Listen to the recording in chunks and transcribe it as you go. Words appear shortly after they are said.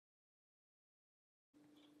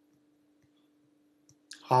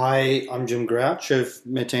Hi, I'm Jim Grouch of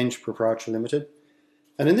LearnMETSIM Proprietary Limited,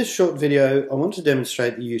 and in this short video I want to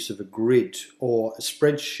demonstrate the use of a grid or a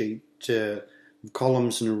spreadsheet of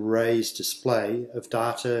columns and arrays display of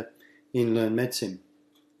data in LearnMETSIM.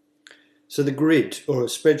 So the grid or a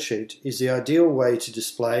spreadsheet is the ideal way to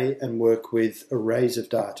display and work with arrays of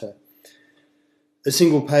data. A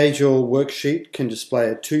single page or worksheet can display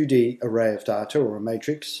a 2D array of data or a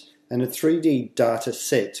matrix, and a 3D data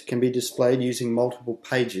set can be displayed using multiple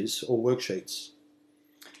pages or worksheets.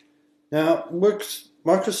 Now,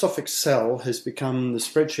 Microsoft Excel has become the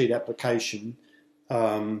spreadsheet application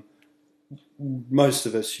most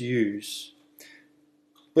of us use,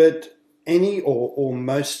 but any or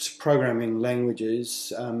most programming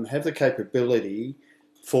languages have the capability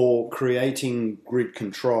for creating grid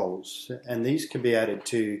controls, and these can be added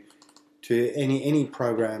to any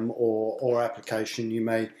program or application you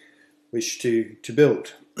may wish to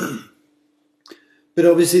build. But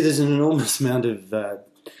obviously there's an enormous amount of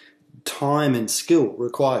time and skill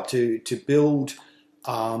required to build,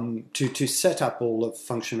 to set up all of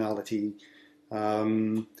functionality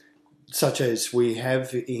such as we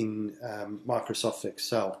have in Microsoft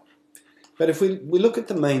Excel. But if we look at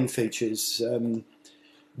the main features,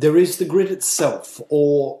 there is the grid itself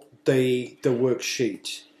or the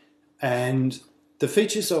worksheet, and the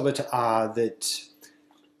features of it are that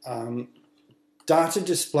data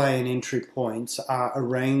display and entry points are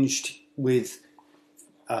arranged with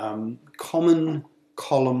common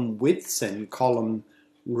column widths and column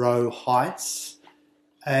row heights,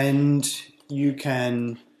 and you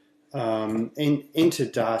can enter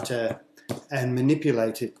data and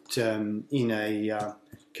manipulate it in a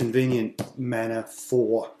convenient manner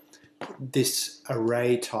for this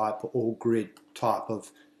array type or grid type of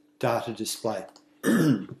data display.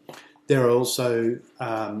 There are also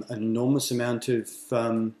an enormous amount of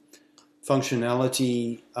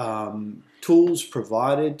functionality tools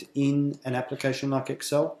provided in an application like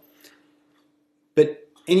Excel, but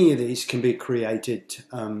any of these can be created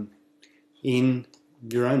in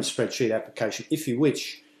your own spreadsheet application if you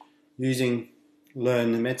wish, using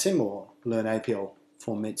LearnMETSIM or LearnAPL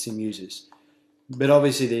for METSIM users. But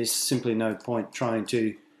obviously there's simply no point trying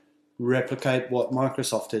to replicate what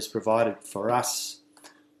Microsoft has provided for us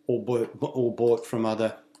or bought from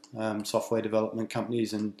other software development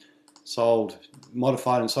companies and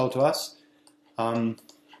modified and sold to us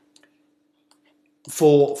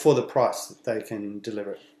for the price that they can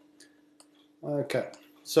deliver it. Okay,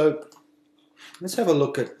 so let's have a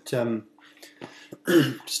look at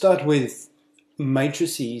start with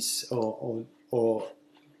matrices or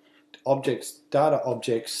objects, data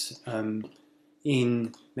objects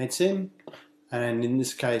in METSIM, and in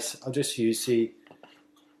this case I'll just use the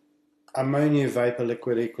ammonia vapor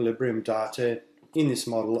liquid equilibrium data in this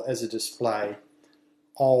model as a display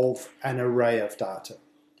of an array of data.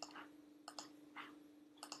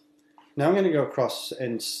 Now I'm going to go across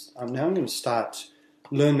and now I'm going to start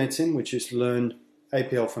LearnMETSIM, which is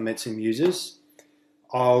LearnAPL for METSIM users.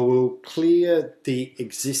 I will clear the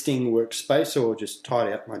existing workspace, or just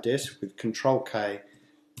tidy up my desk with Control K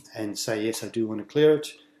and say yes, I do want to clear it,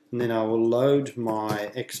 and then I will load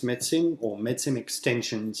my XMETSIM or METSIM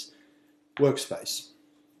extensions workspace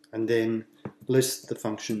and then list the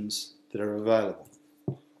functions that are available.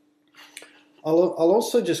 I'll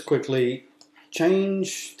also just quickly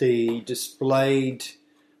change the displayed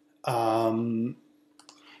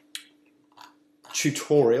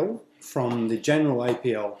tutorial from the general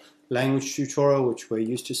APL language tutorial, which we're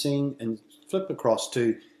used to seeing, and flip across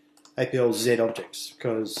to APL Z objects,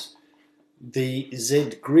 because the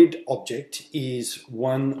Z grid object is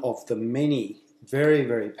one of the many very,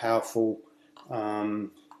 very powerful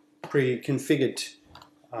pre-configured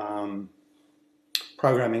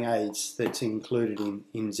programming aids that's included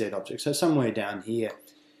in Z objects. So somewhere down here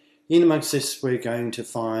in amongst this we're going to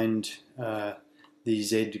find the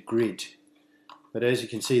Z grid. But as you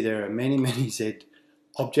can see, there are many Z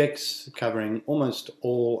objects covering almost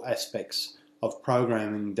all aspects of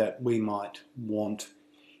programming that we might want,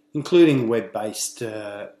 including web-based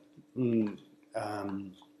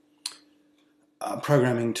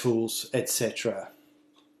programming tools, etc.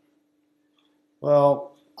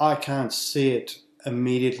 Well, I can't see it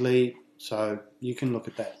immediately, so you can look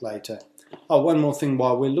at that later. Oh, one more thing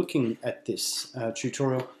while we're looking at this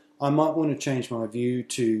tutorial, I might want to change my view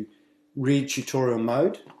to read tutorial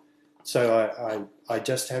mode. So I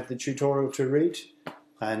just have the tutorial to read,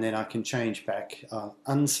 and then I can change back,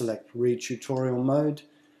 unselect read tutorial mode.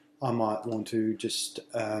 I might want to just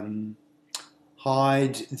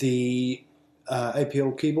hide the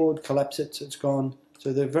APL keyboard, collapse it so it's gone.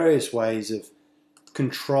 So there are various ways of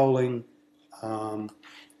controlling the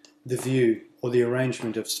view or the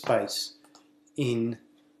arrangement of space in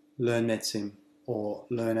LearnMETSIM or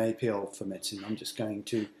LearnAPL for METSIM. I'm just going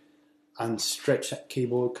to unstretch that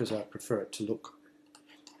keyboard because I prefer it to look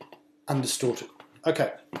undistorted.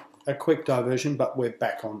 Okay, a quick diversion, but we're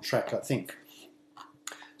back on track, I think.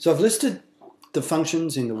 So I've listed the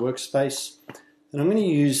functions in the workspace, and I'm going to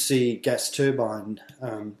use the gas turbine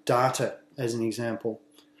data as an example.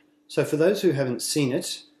 So for those who haven't seen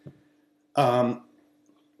it,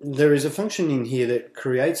 there is a function in here that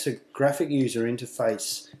creates a graphic user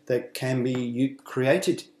interface that can be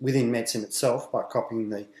created within METSIM itself by copying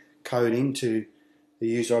the code into the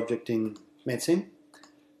user object in METSIM.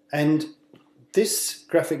 And this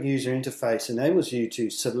graphic user interface enables you to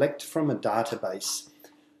select from a database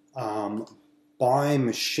by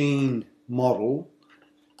machine model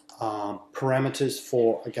parameters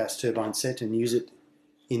for a gas turbine set and use it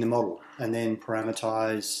in the model, and then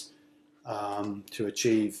parameterize to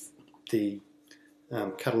achieve the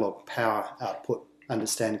catalog power output under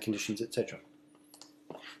standard conditions, etc.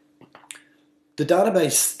 The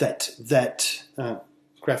database that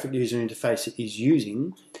graphic user interface is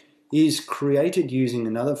using is created using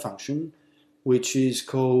another function which is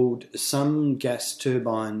called sum gas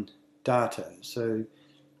turbine data. So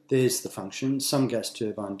there's the function sum gas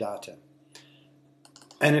turbine data.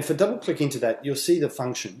 And if I double click into that, you'll see the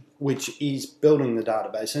function which is building the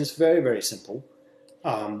database, and it's very, very simple.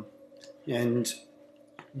 And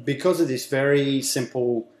because of this very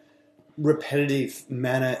simple, repetitive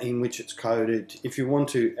manner in which it's coded, if you want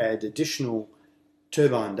to add additional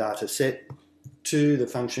turbine data set to the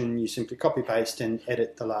function, you simply copy paste and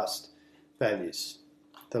edit the last values,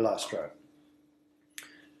 the last row.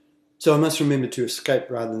 So I must remember to escape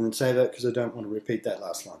rather than save that because I don't want to repeat that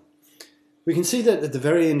last line. We can see that at the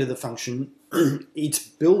very end of the function,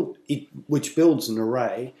 which builds an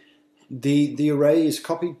array. The array is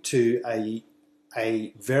copied to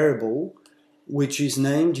a variable which is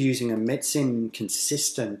named using a METSIM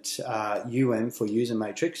consistent for user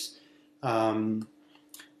matrix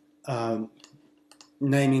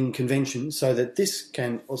naming convention, so that this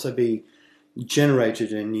can also be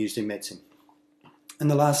generated and used in METSIM. And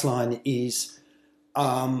the last line is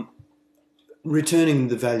returning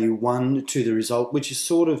the value 1 to the result, which is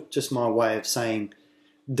sort of just my way of saying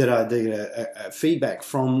that I get a feedback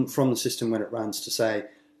from the system when it runs to say,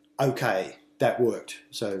 okay, that worked.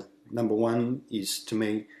 So number 1 is to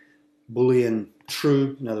me Boolean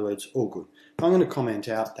true, in other words, all good. I'm going to comment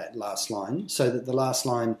out that last line so that the last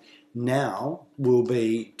line now will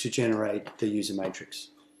be to generate the user matrix.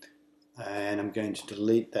 And I'm going to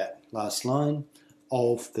delete that last line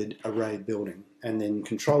of the array building and then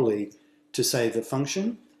Control-E to save the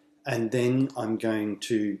function, and then I'm going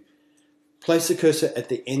to place the cursor at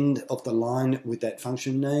the end of the line with that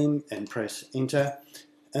function name and press enter,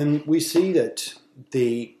 and we see that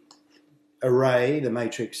the array, the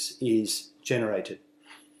matrix, is generated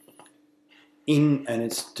and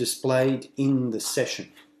it's displayed in the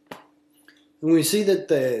session. And we see that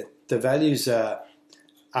the values are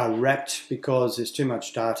wrapped because there's too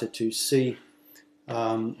much data to see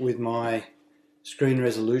with my screen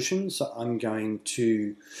resolution, so I'm going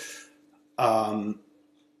to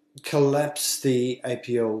collapse the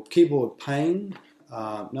APL keyboard pane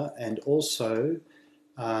and also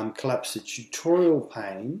collapse the tutorial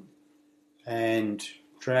pane and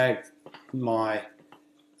drag my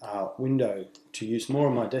window to use more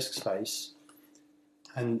of my desk space,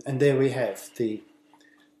 and there we have the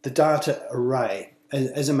data array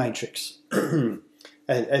as a matrix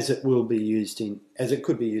as it will be used as it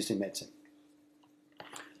could be used in METSIM.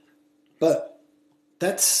 But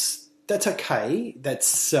that's okay.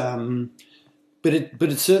 That's but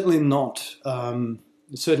it's certainly not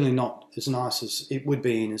as nice as it would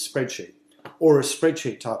be in a spreadsheet or a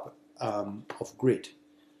spreadsheet type of grid.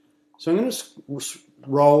 So I'm going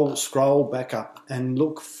to scroll back up and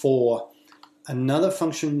look for another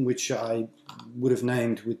function which I would have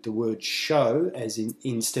named with the word show as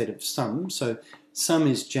instead of sum. So sum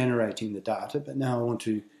is generating the data, but now I want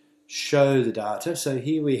to show the data. So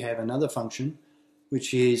here we have another function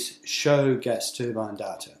which is show gas turbine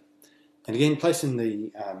data. And again, placing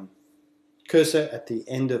the cursor at the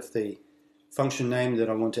end of the function name that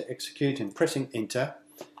I want to execute and pressing enter.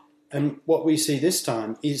 And what we see this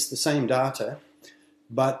time is the same data,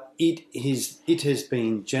 but it has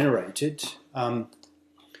been generated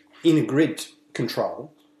in a grid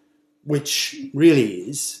control, which really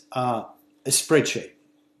is a spreadsheet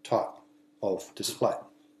type of display.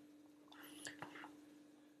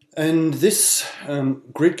 And this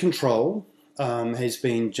grid control has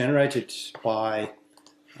been generated by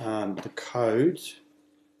the code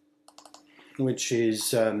which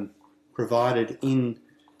is provided in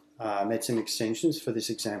LearnMETSIM extensions for this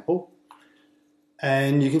example.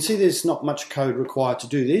 And you can see there's not much code required to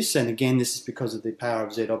do this, and again this is because of the power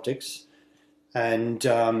of Z objects. And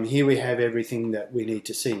here we have everything that we need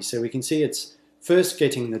to see. So we can see it's first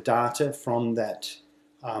getting the data from that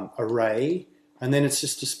array, and then it's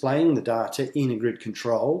just displaying the data in a grid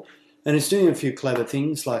control, and it's doing a few clever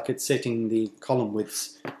things like it's setting the column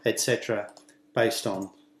widths, etc., based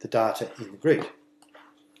on the data in the grid.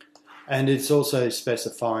 And it's also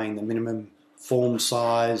specifying the minimum form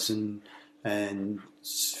size and a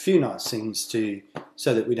few nice things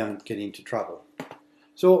so that we don't get into trouble.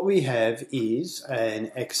 So what we have is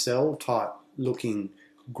an Excel type looking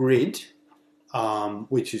grid,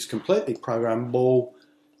 which is completely programmable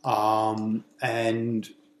and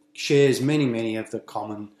shares many of the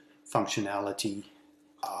common functionality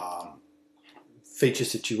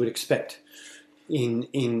features that you would expect in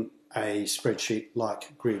a spreadsheet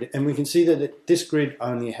like grid. And we can see that this grid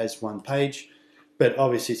only has one page, but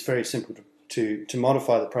obviously it's very simple to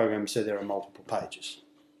modify the program so there are multiple pages.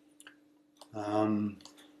 And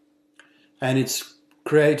it's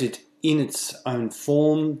created in its own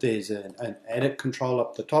form. There's an edit control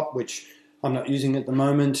up the top, which I'm not using at the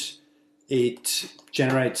moment. It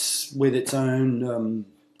generates with its own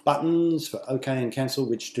buttons for OK and cancel,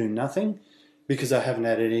 which do nothing because I haven't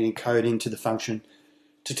added any code into the function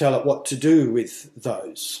to tell it what to do with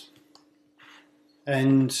those.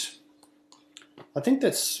 And I think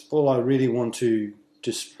that's all I really want to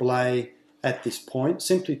display at this point,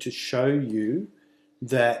 simply to show you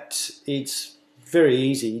that it's very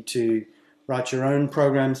easy to write your own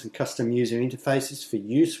programs and custom user interfaces for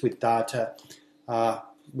use with data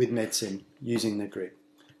with LearnMETSIM using the grid.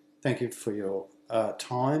 Thank you for your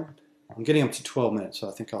time. I'm getting up to 12 minutes, so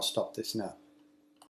I think I'll stop this now.